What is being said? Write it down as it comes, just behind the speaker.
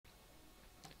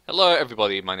Hello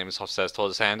everybody, my name is Hofstad's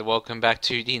Tortoise and welcome back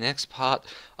to the next part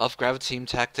of Graviteam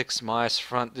Tactics Mius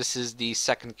Front. This is the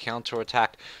second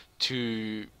counterattack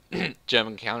to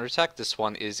German counterattack. This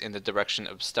one is in the direction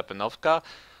of Stepanovka.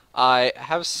 I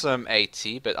have some AT,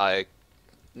 but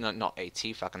no, not AT,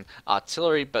 fucking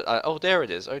artillery, but oh, there it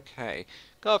is, okay.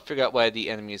 Gotta figure out where the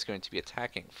enemy is going to be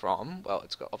attacking from. Well,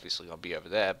 obviously gonna be over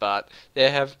there, but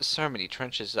they have so many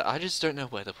trenches that I just don't know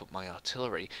where to put my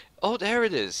artillery. Oh, there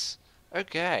it is.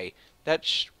 Okay,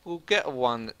 we'll get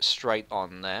one straight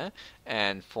on there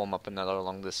and form up another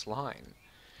along this line.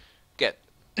 Get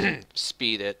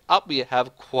speed it up. We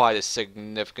have quite a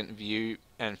significant view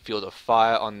and field of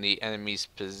fire on the enemy's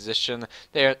position.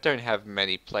 They don't have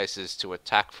many places to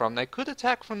attack from. They could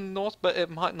attack from the north, but it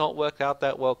might not work out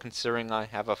that well considering I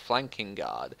have a flanking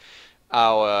guard.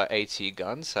 Our AT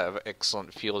guns have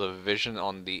excellent field of vision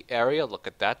on the area. Look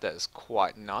at that, that is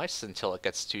quite nice until it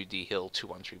gets to the hill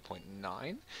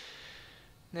 213.9.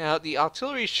 Now, the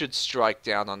artillery should strike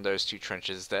down on those two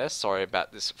trenches there. Sorry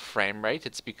about this frame rate.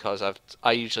 It's because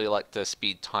I usually like to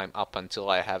speed time up until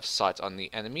I have sight on the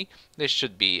enemy. They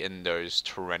should be in those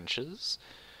trenches.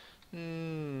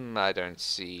 I don't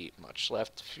see much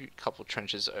left. A couple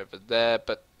trenches over there,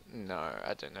 but no,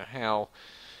 I don't know how.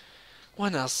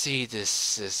 When I'll see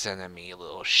this enemy,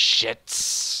 little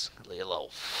shits, little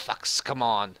fucks, come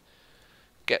on,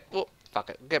 fuck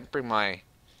it, bring my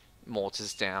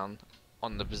mortars down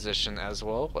on the position as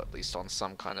well, or at least on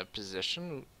some kind of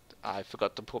position. I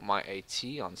forgot to put my AT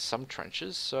on some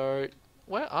trenches, so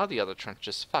where are the other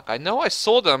trenches? Fuck, I know I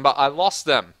saw them, but I lost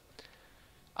them.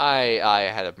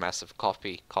 I had a massive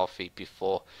coffee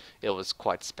before. It was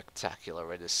quite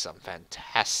spectacular. It is some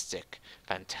fantastic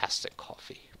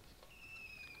coffee.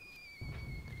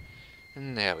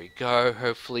 And there we go.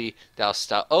 Hopefully they'll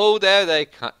start. Oh, there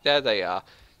they are.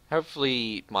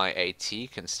 Hopefully my AT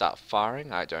can start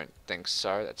firing. I don't think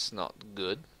so. That's not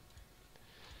good.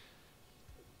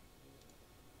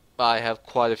 I have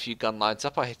quite a few gun lines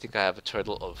up. I think I have a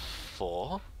total of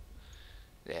 4.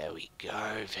 There we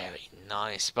go. Very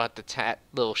nice. But the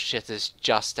little shit is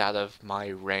just out of my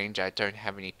range. I don't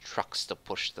have any trucks to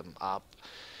push them up.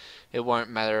 It won't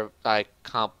matter if I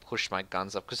can't push my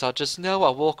guns up because I'll just know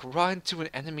I'll walk right into an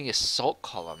enemy assault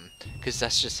column because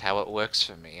that's just how it works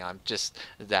for me. I'm just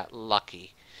that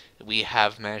lucky. We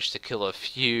have managed to kill a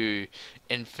few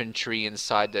infantry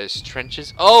inside those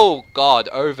trenches. Oh god,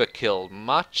 overkill.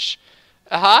 Much?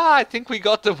 Aha, I think we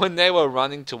got them when they were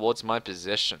running towards my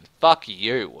position. Fuck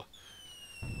you.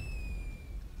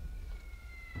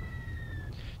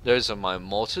 Those are my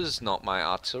mortars, not my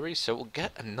artillery, so we'll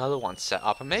get another one set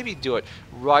up and maybe do it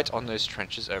right on those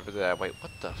trenches over there. Wait,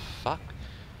 what the fuck?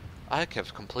 I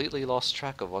have completely lost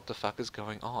track of what the fuck is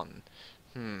going on.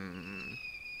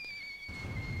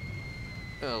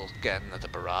 We'll get another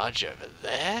barrage over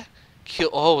there.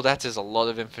 Oh, that is a lot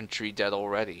of infantry dead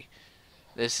already.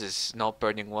 This is not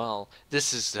burning well.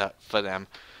 This is for them.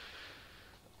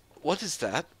 What is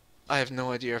that? I have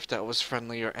no idea if that was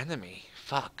friendly or enemy.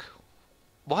 Fuck.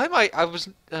 Why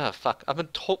am fuck. I've been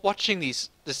watching this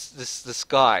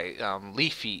guy,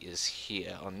 Leafy is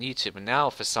here on YouTube, and now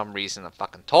for some reason I'm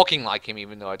fucking talking like him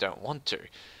even though I don't want to.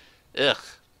 Ugh,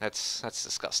 that's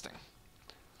disgusting.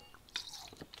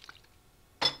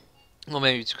 Well,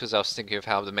 maybe it's because I was thinking of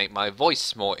how to make my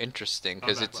voice more interesting,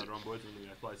 because it's...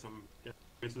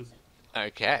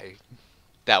 Okay.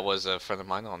 That was a friend of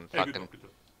mine on fucking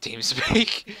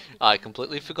TeamSpeak. I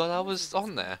completely forgot I was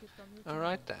on there.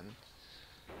 Alright then.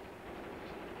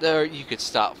 There, you could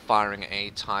start firing at any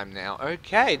time now.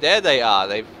 Okay, there they are.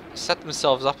 They've set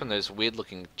themselves up in those weird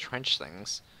looking trench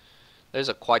things. Those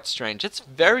are quite strange. It's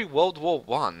very World War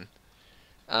One.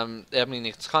 I mean,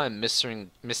 it's kind of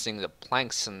missing the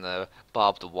planks and the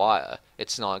barbed wire.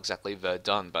 It's not exactly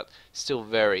Verdun, but still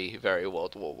very, very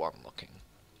World War One looking.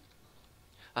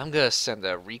 I'm gonna send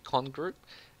a recon group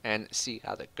and see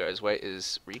how that goes. Where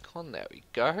is recon? There we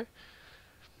go.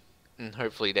 And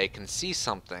hopefully they can see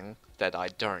something that I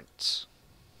don't.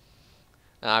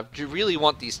 I really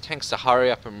want these tanks to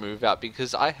hurry up and move out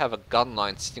because I have a gun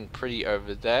line sitting pretty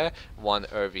over there, one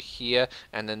over here,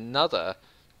 and another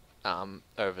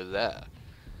over there.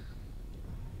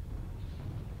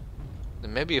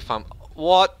 And maybe if I'm...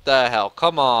 What the hell?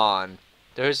 Come on!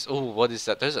 There's... Oh, what is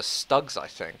that? Those are stugs, I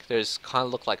think. Those kind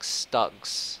of look like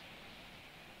stugs.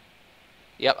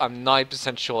 Yep, I'm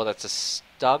 9% sure that's a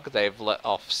stug. They've let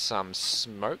off some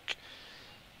smoke.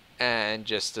 And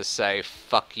just to say,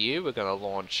 fuck you, we're going to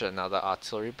launch another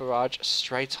artillery barrage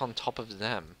straight on top of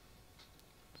them.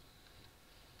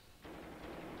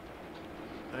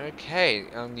 Okay,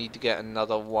 I'll need to get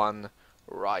another one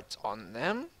right on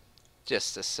them.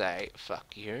 just to say,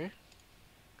 fuck you.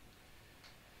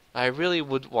 I really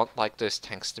would want, like, those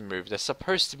tanks to move. They're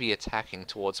supposed to be attacking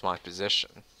towards my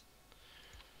position.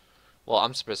 Well,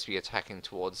 I'm supposed to be attacking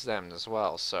towards them as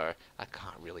well, so I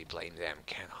can't really blame them,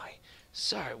 can I?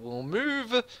 So, we'll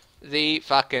move the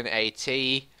fucking AT,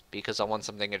 because I want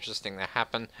something interesting to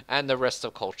happen, and the rest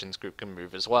of Colchin's group can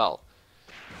move as well.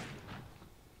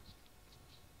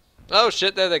 Oh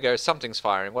shit, there they go. Something's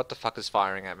firing. What the fuck is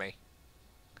firing at me?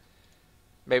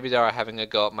 Maybe they are having a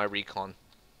go at my recon.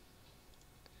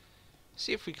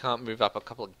 See if we can't move up a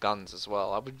couple of guns as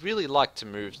well. I would really like to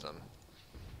move them.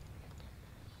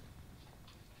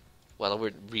 Well, I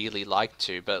would really like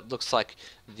to, but it looks like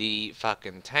the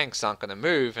fucking tanks aren't going to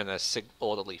move in a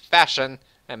orderly fashion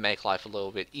and make life a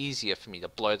little bit easier for me to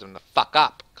blow them the fuck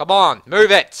up. Come on,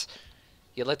 move it!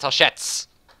 You little shits!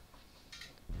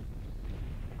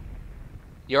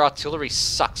 Your artillery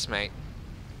sucks, mate.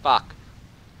 Fuck.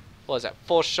 What is that,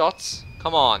 4 shots?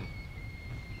 Come on.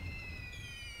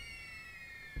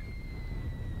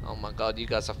 Oh my god, you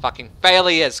guys are fucking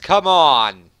failures! Come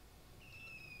on!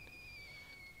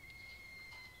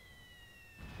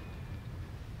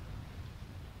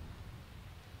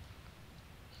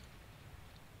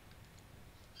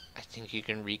 I think you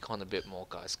can recon a bit more,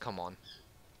 guys. Come on.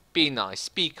 Be nice,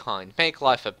 be kind, make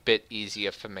life a bit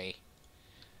easier for me.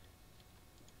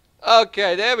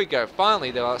 Okay, there we go.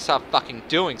 Finally, they'll start fucking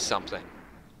doing something.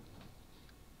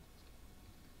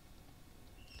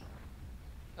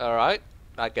 Alright.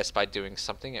 I guess by doing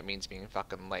something, it means being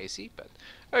fucking lazy, but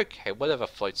okay, whatever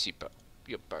floats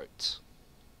your boat.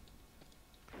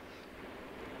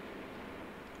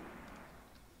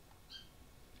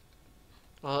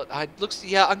 Well,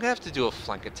 yeah, I'm gonna have to do a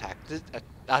flank attack.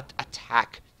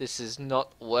 Attack. This is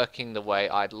not working the way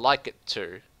I'd like it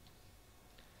to.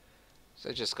 So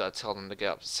I just gotta tell them to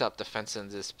get up, set up defense in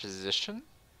this position.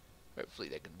 Hopefully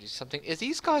they can do something. Is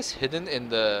these guys hidden in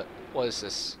the... what is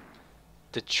this?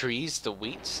 The trees, the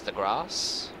wheat, the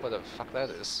grass? What the fuck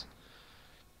that is?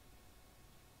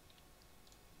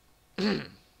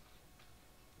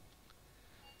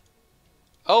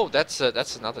 Oh, that's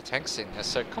another tank sitting there.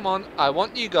 So come on, I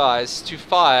want you guys to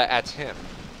fire at him.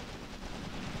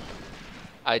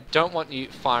 I don't want you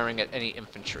firing at any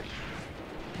infantry.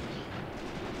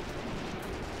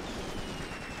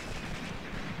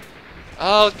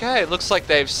 Okay, looks like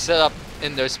they've set up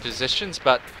in those positions,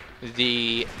 but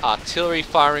the artillery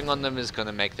firing on them is going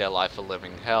to make their life a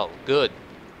living hell. Good.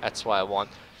 That's what I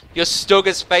want. Your Stug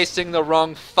is facing the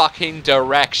wrong fucking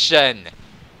direction.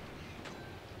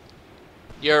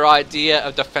 Your idea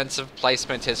of defensive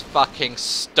placement is fucking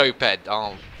stupid.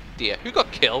 Oh dear. Who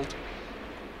got killed?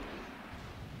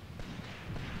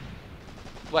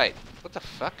 Wait, what the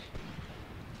fuck?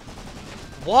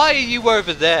 Why are you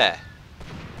over there?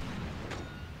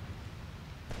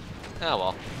 Oh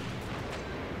well.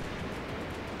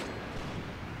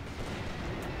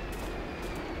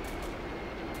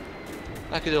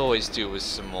 I could always do with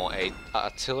some more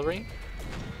artillery.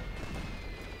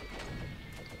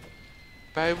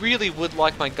 But I really would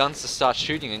like my guns to start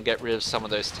shooting and get rid of some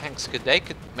of those tanks, because they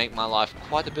could make my life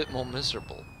quite a bit more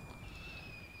miserable.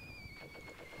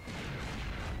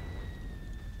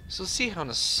 So we'll see how an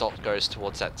assault goes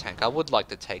towards that tank. I would like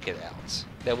to take it out.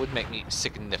 That would make me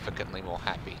significantly more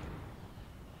happy.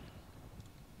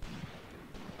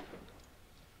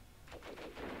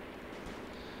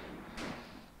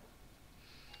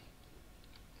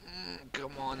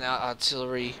 Come on now,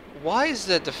 artillery. Why is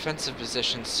their defensive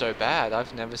position so bad?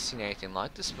 I've never seen anything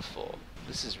like this before.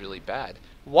 This is really bad.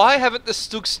 Why haven't the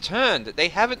Stugs turned? They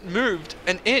haven't moved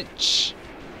an inch.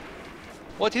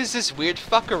 What is this weird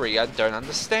fuckery? I don't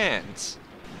understand.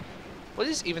 What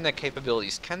is even their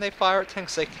capabilities? Can they fire at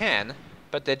tanks? They can,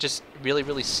 but they're just really,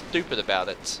 really stupid about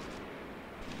it.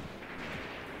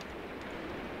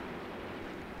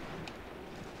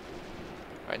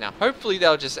 Right now, hopefully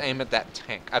they'll just aim at that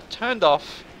tank. I've turned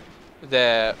off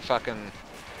their fucking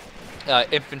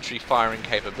infantry firing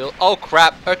capability. Oh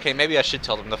crap! Okay, maybe I should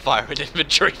tell them to fire at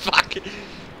infantry. Fuck.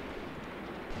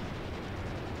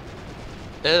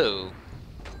 Oh,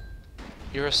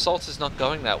 your assault is not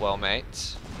going that well,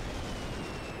 mate.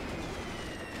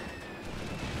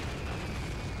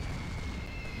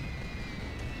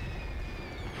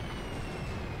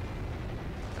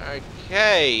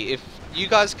 Okay, if you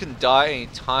guys can die any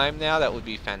time now, that would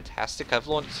be fantastic. I've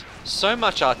launched so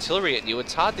much artillery at you,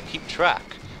 it's hard to keep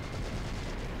track.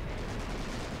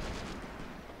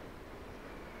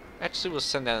 Actually, we'll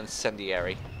send out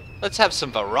incendiary. Let's have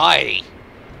some variety.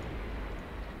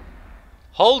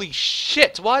 Holy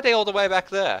shit, why are they all the way back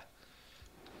there?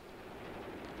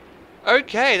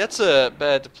 Okay, that's a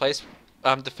bad place.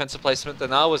 defensive placement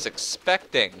than I was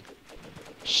expecting.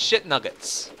 Shit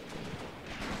nuggets.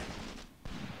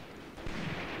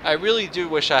 I really do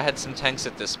wish I had some tanks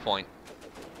at this point.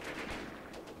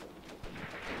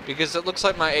 Because it looks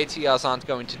like my ATRs aren't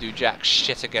going to do jack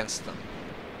shit against them.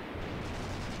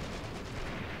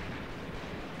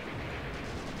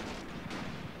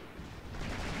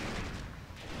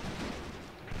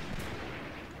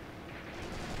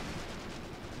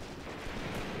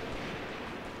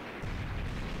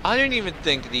 I don't even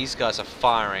think these guys are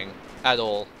firing at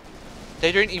all.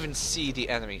 They don't even see the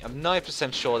enemy. I'm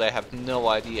 90% sure they have no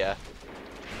idea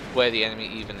where the enemy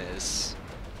even is.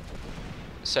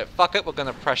 So fuck it, we're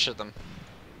gonna pressure them.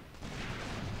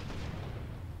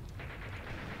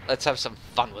 Let's have some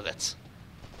fun with it.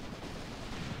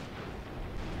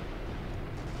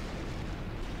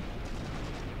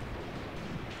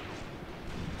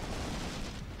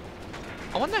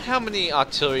 I wonder how many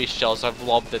artillery shells I've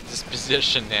lobbed at this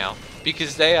position now,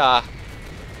 because they are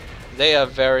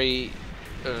very,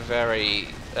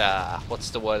 what's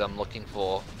the word I'm looking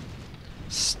for?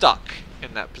 Stuck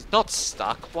in that, not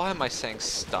stuck, why am I saying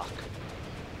stuck?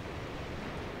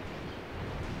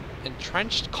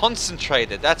 Entrenched?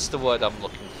 Concentrated, that's the word I'm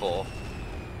looking for.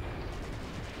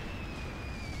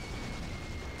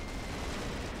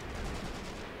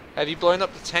 Have you blown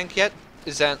up the tank yet?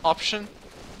 Is that an option?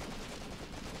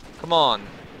 Come on.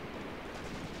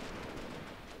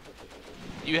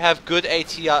 You have good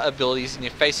ATR abilities and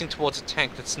you're facing towards a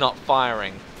tank that's not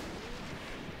firing.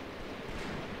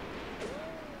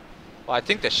 Well, I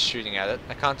think they're shooting at it.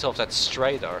 I can't tell if that's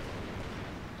stray though.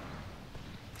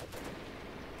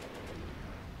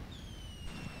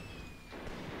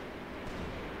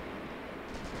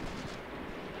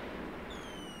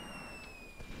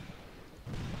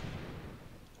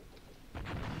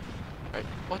 Right,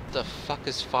 what the fuck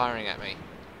is firing at me?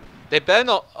 They better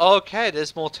not. Okay,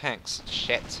 there's more tanks.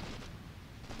 Shit.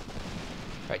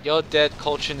 Right, you're dead.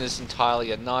 Colchin is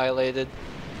entirely annihilated.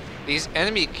 These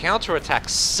enemy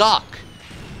counterattacks suck.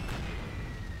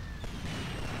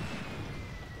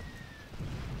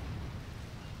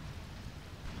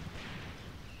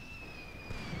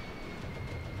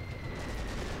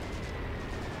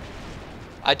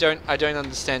 I don't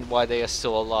understand why they are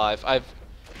still alive.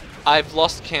 I've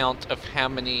lost count of how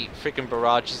many freaking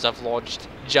barrages I've launched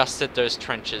just at those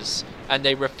trenches, and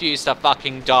they refuse to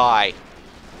fucking die.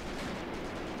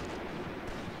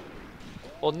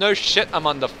 Well, no shit, I'm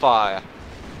under fire.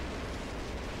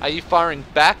 Are you firing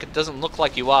back? It doesn't look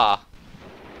like you are.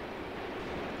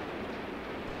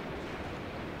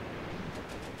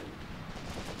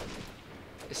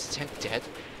 Is the tank dead?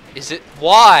 Is it?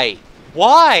 Why?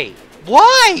 Why?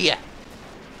 Why?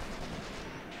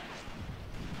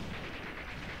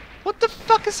 What the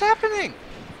fuck is happening?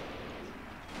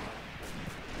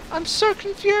 I'm so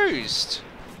confused.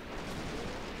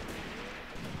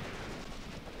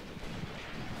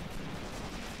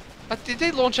 Did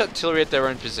they launch artillery at their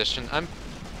own position?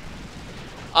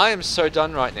 I am so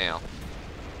done right now.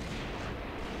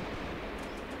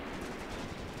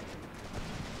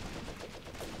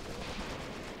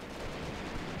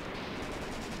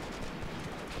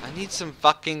 I need some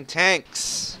fucking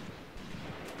tanks.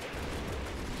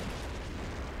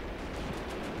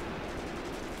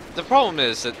 The problem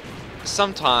is that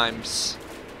sometimes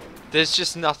there's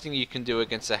just nothing you can do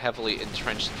against a heavily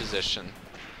entrenched position.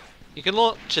 You can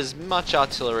launch as much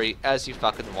artillery as you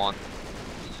fucking want,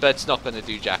 but it's not going to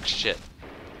do jack shit.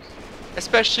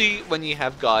 Especially when you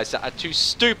have guys that are too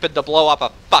stupid to blow up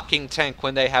a fucking tank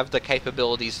when they have the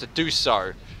capabilities to do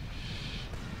so.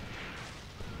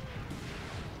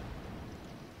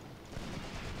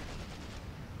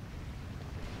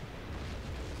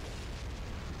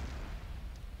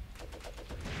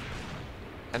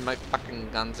 And my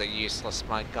fucking guns are useless.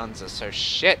 My guns are so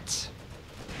shit.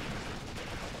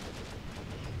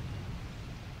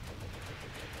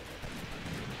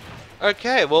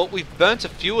 Okay, well, we've burnt a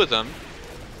few of them.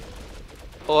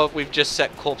 Or we've just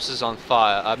set corpses on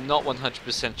fire. I'm not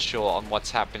 100% sure on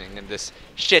what's happening in this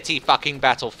shitty fucking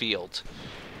battlefield.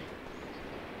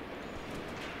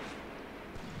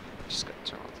 Just gotta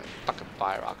turn on the fucking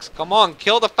fire arcs. Come on,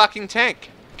 kill the fucking tank.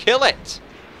 Kill it.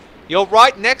 You're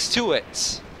right next to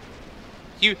it.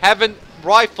 You have a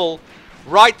rifle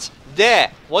right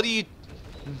there. What are you...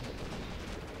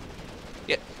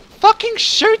 Yeah, fucking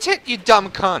shoot it, you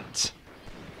dumb cunt.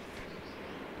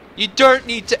 You don't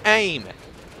need to aim.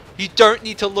 You don't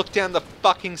need to look down the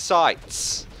fucking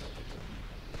sights.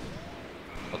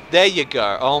 Well, there you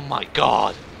go. Oh my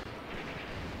god.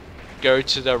 Go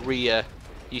to the rear,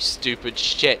 you stupid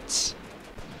shits.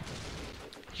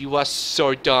 You are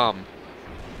so dumb.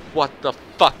 What the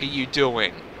fuck are you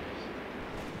doing?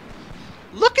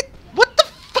 Look at... What the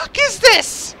fuck is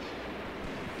this?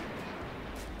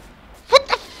 What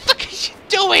the fuck are you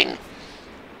doing?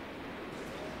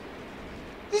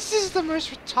 This is the most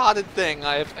retarded thing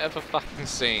I have ever fucking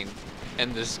seen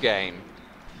in this game.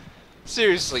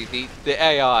 Seriously, the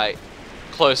AI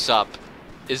close-up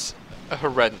is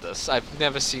horrendous. I've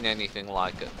never seen anything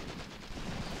like it.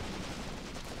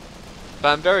 But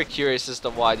I'm very curious as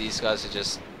to why these guys are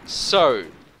just so...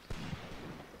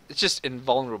 It's just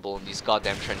invulnerable in these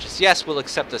goddamn trenches. Yes, we'll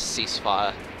accept a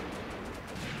ceasefire.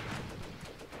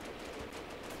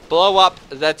 Blow up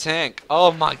the tank.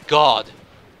 Oh my god.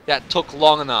 That took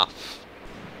long enough.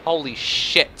 Holy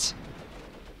shit.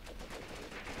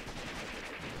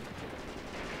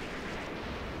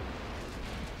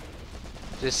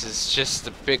 This is just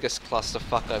the biggest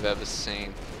clusterfuck I've ever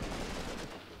seen.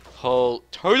 Whole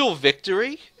total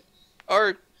victory?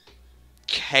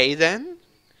 Okay then.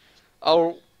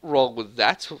 I'll roll with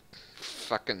that.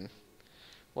 Fucking...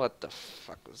 What the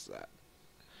fuck was that?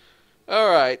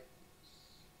 Alright.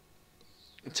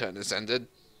 Turn has ended.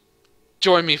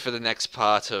 Join me for the next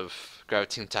part of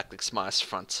Graviteam Tactics Mius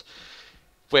Front,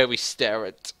 where we stare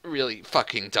at really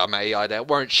fucking dumb AI that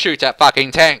won't shoot at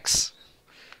fucking tanks.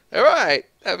 Alright,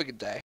 have a good day.